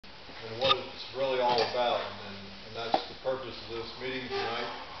and what it's really all about, and that's the purpose of this meeting tonight.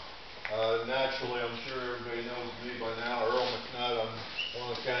 Naturally, I'm sure everybody knows me by now, Earl McNutt. I'm one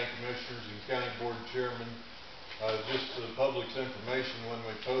of the county commissioners and county board chairman. Just for the public's information, when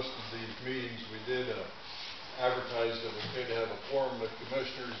we posted these meetings, we did advertise that we could have a quorum of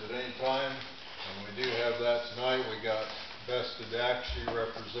commissioners at any time, and we do have that tonight. We got Besta Dack, she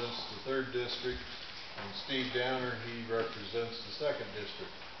represents the 3rd district, and Steve Downer, he represents the 2nd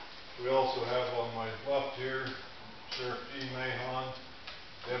district. We also have on my left here Sheriff G. Mahon,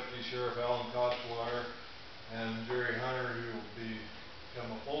 Deputy Sheriff Alan Kochweiler, and Jerry Hunter, who will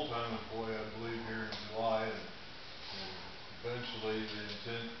become a full-time employee, I believe, here in July. And eventually the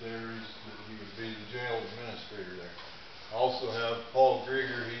intent there is that he would be the jail administrator there. I also have Paul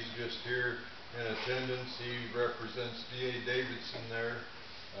Grieger, he's just here in attendance. He represents D.A. Davidson there.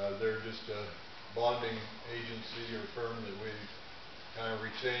 They're just a bonding agency or firm that we kind of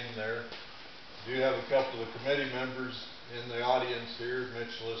retained there. We do have a couple of committee members in the audience here,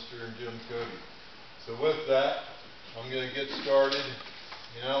 Mitch Lister and Jim Cody. So with that, I'm going to get started.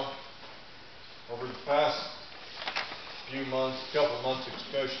 You know, over the past few months, couple months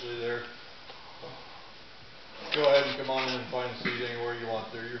especially there, go ahead and come on in and find a seat anywhere you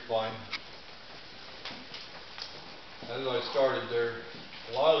want there, you're fine. As I started there,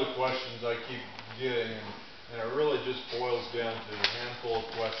 a lot of the questions I keep getting, and it really just boils down to a handful of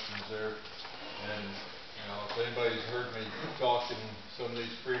questions there. And you know, if anybody's heard me talk in some of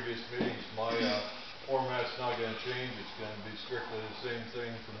these previous meetings, my format's not going to change. It's going to be strictly the same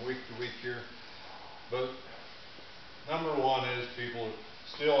thing from week to week here. But number one is people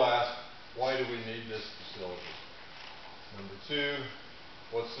still ask, why do we need this facility? Number two,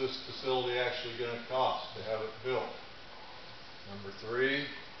 what's this facility actually going to cost to have it built? Number three,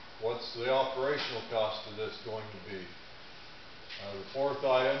 what's the operational cost of this going to be? The 4th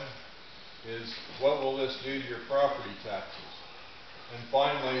item is, what will this do to your property taxes? And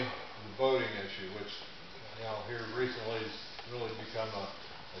finally, the voting issue, which you know, here recently has really become a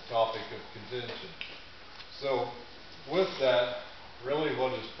topic of contention. So with that, really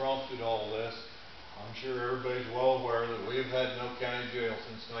what has prompted all this, I'm sure everybody's well aware that we've had no county jail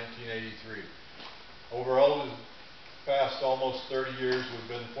since 1983. Overall, the past almost 30 years, we've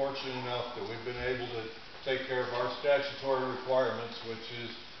been fortunate enough that we've been able to take care of our statutory requirements, which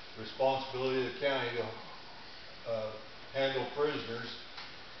is responsibility of the county to handle prisoners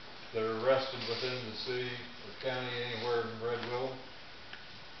that are arrested within the city or county anywhere in Red Willow.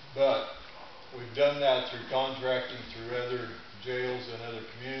 But we've done that through contracting through other jails and other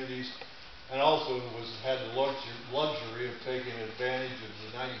communities, and also had the luxury of taking advantage of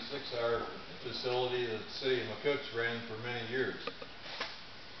the 96-hour facility that the city of McNutt ran for many years.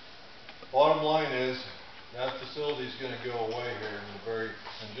 Bottom line is, that facility is going to go away here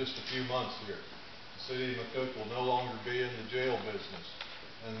in just a few months here. The city of McNutt will no longer be in the jail business.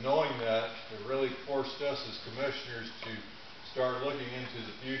 And knowing that, it really forced us as commissioners to start looking into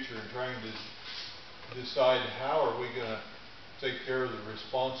the future and trying to decide how are we going to take care of the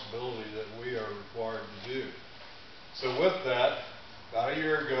responsibility that we are required to do. So with that, about a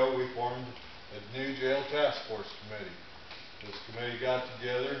year ago, we formed a new jail task force committee. This committee got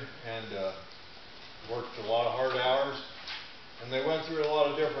together and worked a lot of hard hours, and they went through a lot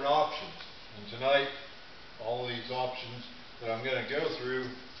of different options. And tonight, all these options that I'm going to go through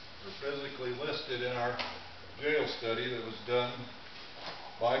are physically listed in our jail study that was done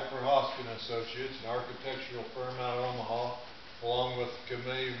by Prohoskin Associates, an architectural firm out of Omaha, along with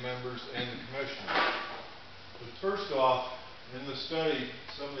committee members and the commissioners. But first off, in the study,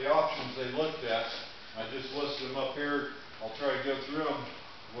 some of the options they looked at, I just listed them up here, I'll try to go through them,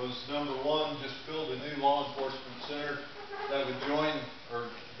 was number one, just build a new law enforcement center that would join or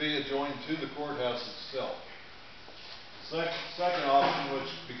be adjoined to the courthouse itself. Second option, which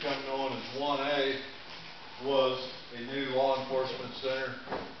became known as 1A, was a new law enforcement center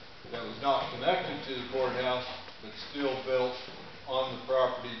that was not connected to the courthouse, but still built on the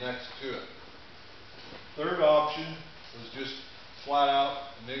property next to it. Third option was just flat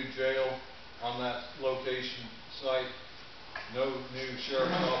out a new jail on that location site, no new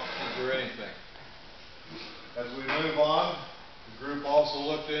sheriff's offices or anything. As we move on, the group also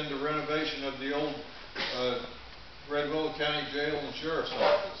looked into renovation of the old Red Willow County Jail and Sheriff's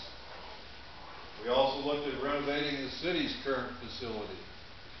Office. We also looked at renovating the city's current facility.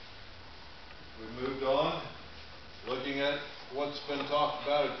 We moved on, looking at what's been talked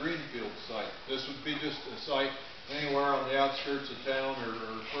about at Greenfield site. This would be just a site anywhere on the outskirts of town or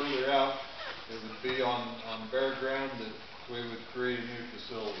further out. It would be on bare ground that we would create a new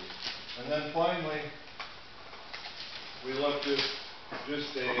facility. And then finally, we looked at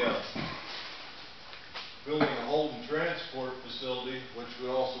just a building a hold and transport facility, which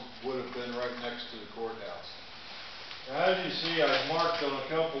would have been right next to the courthouse. Now, as you see, I've marked on a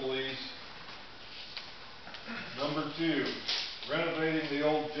couple of these. Number 2, renovating the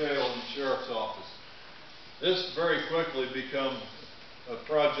old jail and sheriff's office. This very quickly become a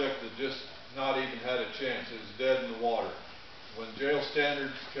project that just not even had a chance. It was dead in the water. When jail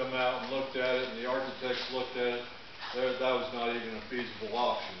standards come out and looked at it, and the architects looked at it, that was not even a feasible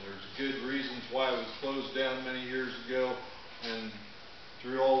option. There's good reasons why it was closed down many years ago, and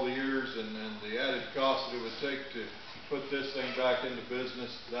through all the years and the added cost that it would take to put this thing back into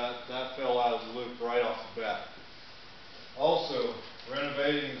business, that fell out of the loop right off the bat. Also,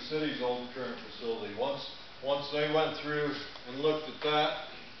 renovating the city's old current facility. Once they went through and looked at that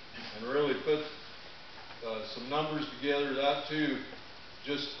and really put some numbers together, that too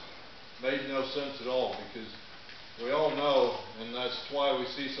just made no sense at all, because we all know, and that's why we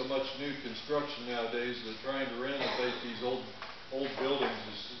see so much new construction nowadays, that trying to renovate these old buildings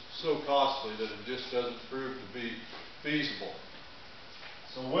is so costly that it just doesn't prove to be feasible.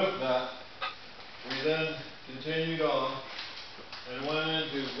 So with that, we then continued on and went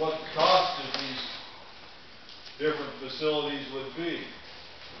into what the cost of these different facilities would be.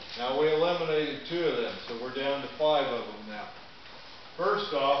 Now, we eliminated 2 of them, so we're down to 5 of them now.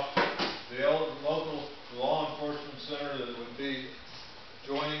 First off, the local law enforcement center that would be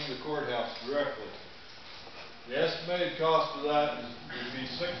joining the courthouse directly. The estimated cost of that would be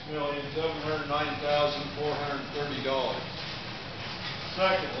 $6,790,430.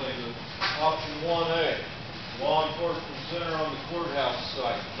 Secondly, the option 1A, law enforcement center on the courthouse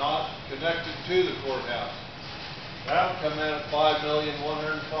site, not connected to the courthouse. That would come in at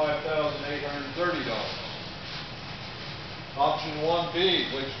 $5,105,830. Option 1B,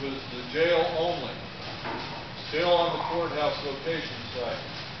 which was the jail only, still on the courthouse location site,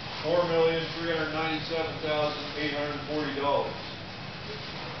 $4,397,840.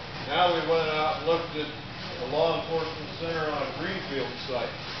 Now we went out and looked at the law enforcement center on a greenfield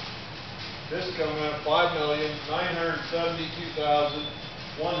site. This coming in at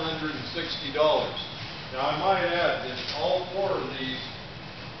 $5,972,160. Now, I might add that all 4 of these,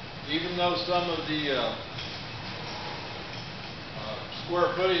 even though some of the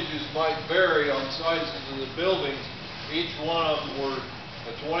square footages might vary on sizes of the buildings, each one of them were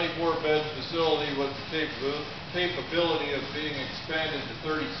a 24-bed facility with the capability of being expanded to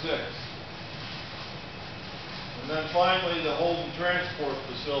 36. And then finally, the hold and transport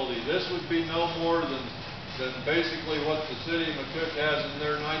facility. This would be no more than basically what the city of McNutt has in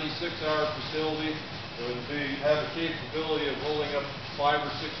their 96-hour facility. It would have a capability of holding up 5 or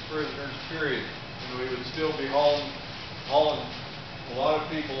 6 prisoners, period. And we would still be hauling a lot of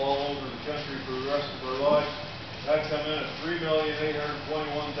people all over the country for the rest of our lives. That'd come in at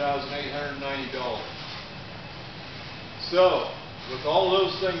 $3,821,890. So, with all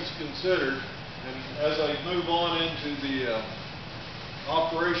those things considered, and as I move on into the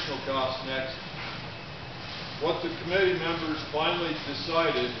operational costs next, what the committee members finally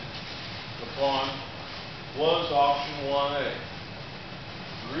decided upon was option 1A.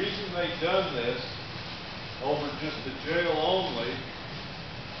 The reason they'd done this over just the jail only,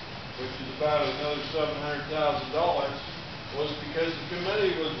 which is about another $700,000, was because the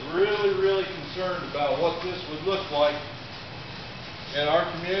committee was really concerned about what this would look like in our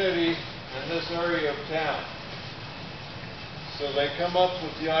community and this area of town. So they come up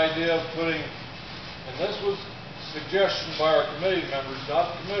with the idea of putting, and this was a suggestion by our committee members,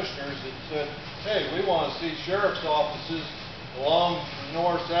 not the commissioners, that said, hey, we want to see sheriff's offices along the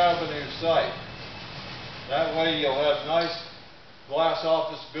North Avenue site. That way you'll have nice glass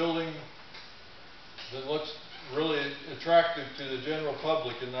office building that looks really attractive to the general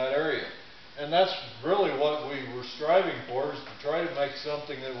public in that area. And that's really what we were striving for, is to try to make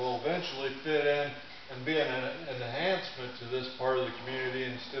something that will eventually fit in and be an enhancement to this part of the community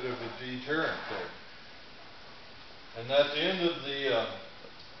instead of a deterrent there. And at the end of the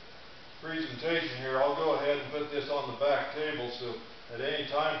presentation here, I'll go ahead and put this on the back table so at any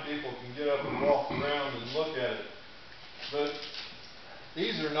time people can get up and walk around and look at it. But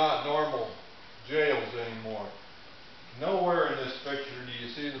these are not normal jails anymore. Nowhere in this picture do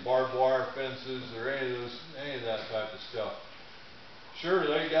you see the barbed wire fences or any of that type of stuff. Sure,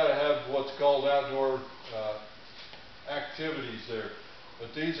 they got to have what's called outdoor activities there,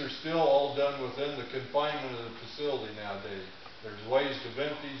 but these are still all done within the confinement of the facility nowadays. There's ways to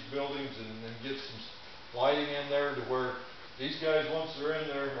vent these buildings and get some lighting in there to where these guys, once they're in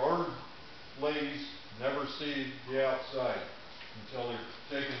there, or ladies, never see the outside until they're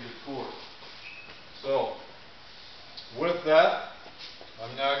taken to court. So, with that,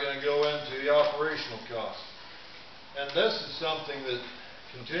 I'm now going to go into the operational costs. And this is something that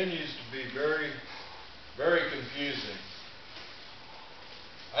continues to be very, very confusing.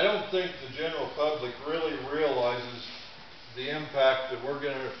 I don't think the general public really realizes the impact that we're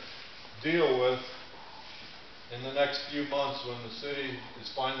going to deal with in the next few months when the city is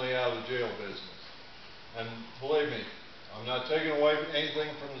finally out of the jail business. And believe me, I'm not taking away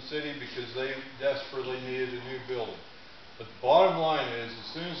anything from the city because they desperately needed a new building. But the bottom line is, as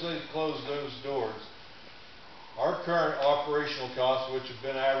soon as they close those doors, our current operational costs, which have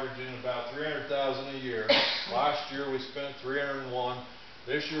been averaging about $300,000 a year, last year we spent $301,000.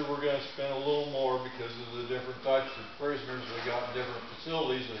 This year we're going to spend a little more because of the different types of prisoners we got in different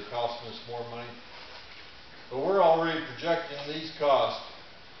facilities that are costing us more money. But we're already projecting these costs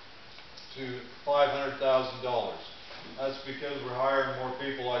to $500,000. That's because we're hiring more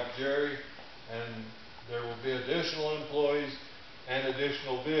people like Jerry, and there will be additional employees and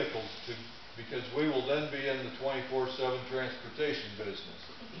additional vehicles because we will then be in the 24/7 transportation business.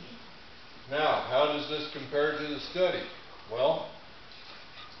 Now, how does this compare to the study? Well,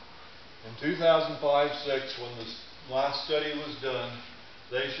 in 2005-06, when the last study was done,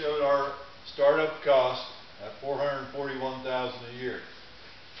 they showed our startup cost at $441,000 a year.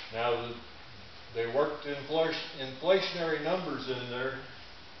 Now, they worked inflationary numbers in there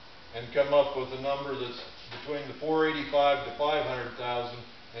and come up with a number that's between the $485,000 to $500,000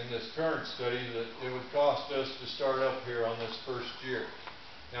 in this current study that it would cost us to start up here on this first year.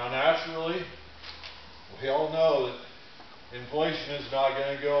 Now, naturally, we all know that inflation is not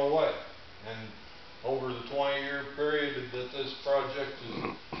going to go away. And over the 20-year period that this project is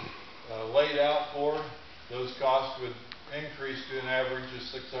laid out for, those costs would increase to an average of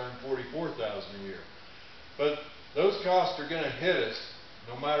 $644,000 a year. But those costs are going to hit us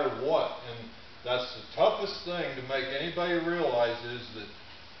no matter what. And that's the toughest thing to make anybody realize is that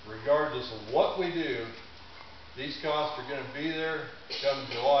regardless of what we do, these costs are going to be there come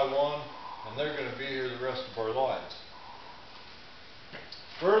July 1, and they're going to be here the rest of our lives.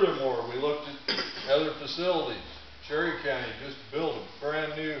 Furthermore, we looked at other facilities. Cherry County just built a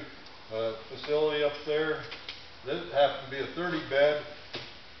brand new facility up there. That happened to be a 30-bed.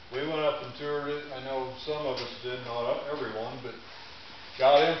 We went up and toured it. I know some of us did, not everyone, but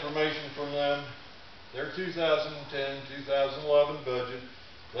got information from them. Their 2010-2011 budget,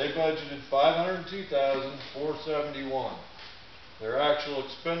 they budgeted $502,471. Their actual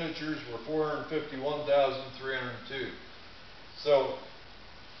expenditures were $451,302. So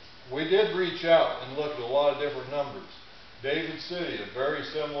we did reach out and look at a lot of different numbers. David City, a very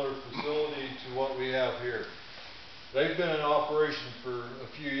similar facility to what we have here. They've been in operation for a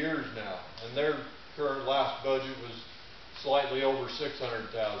few years now, and their current last budget was slightly over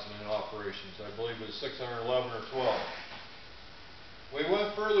 $600,000 in operations. I believe it was 611 or 12. We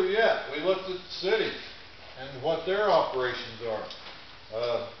went further yet. We looked at the city and what their operations are.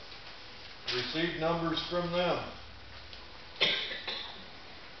 Received numbers from them.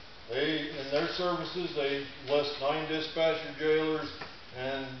 In their services, they list 9 dispatcher jailers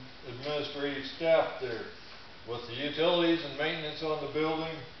and administrative staff there. With the utilities and maintenance on the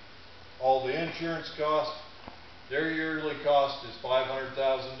building, all the insurance costs, their yearly cost is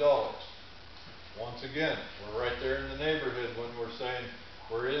 $500,000. Once again, we're right there in the neighborhood when we're saying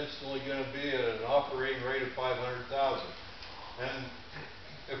we're instantly going to be at an operating rate of $500,000. And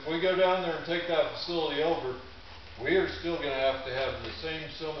if we go down there and take that facility over, we are still going to have the same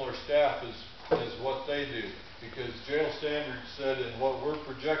similar staff as what they do, because jail standards said in what we're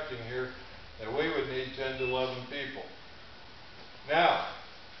projecting here that we would need 10 to 11 people. Now,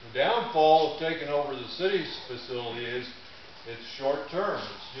 the downfall of taking over the city's facility is it's short term.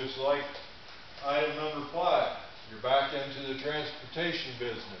 It's just like item number 5. You're back into the transportation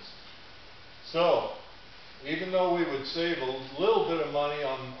business. So, even though we would save a little bit of money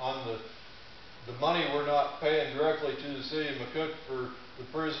on the money we're not paying directly to the city of McNutt for the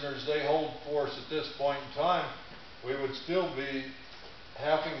prisoners they hold for us at this point in time, we would still be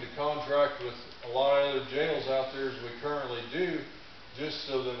having to contract with a lot of other jails out there as we currently do, just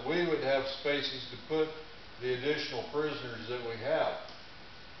so that we would have spaces to put the additional prisoners that we have.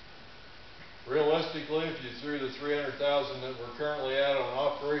 Realistically, if you threw the $300,000 that we're currently at on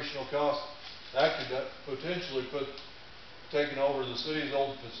operational costs, that could potentially put taking over the city's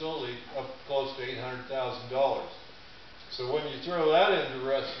old facility up close to $800,000. So when you throw that into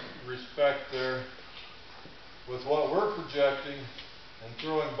respect there with what we're projecting and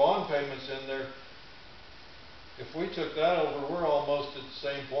throwing bond payments in there, if we took that over, we're almost at the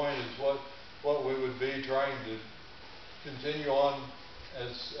same point as what we would be trying to continue on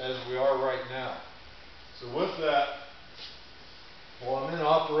as we are right now. So with that, While I'm in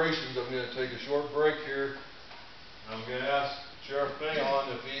operations, I'm going to take a short break here. I'm going to ask Sheriff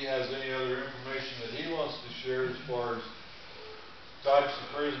Payon if he has any other information that he wants to share as far as types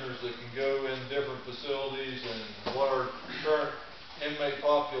of prisoners that can go in different facilities and what our current inmate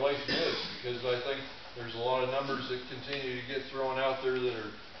population is, because I think there's a lot of numbers that continue to get thrown out there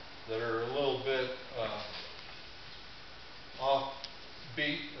that are a little bit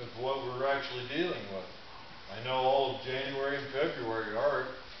offbeat of what we're actually dealing with. I know all of January and February our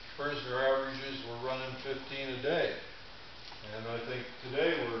prisoner averages were running 15 a day, and I think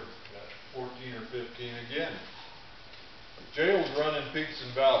today we're at 14 or 15 again. Jails run in peaks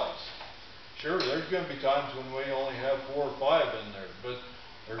and valleys. Sure, there's going to be times when we only have 4 or 5 in there, but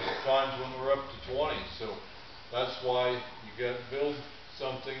there's times when we're up to 20. So that's why you got to build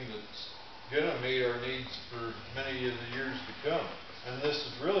something that's going to meet our needs for many of the years to come. And this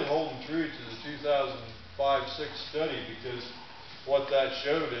is really holding true to the 2005-06 study, because what that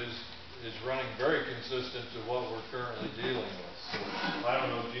showed is running very consistent to what we're currently dealing with. So I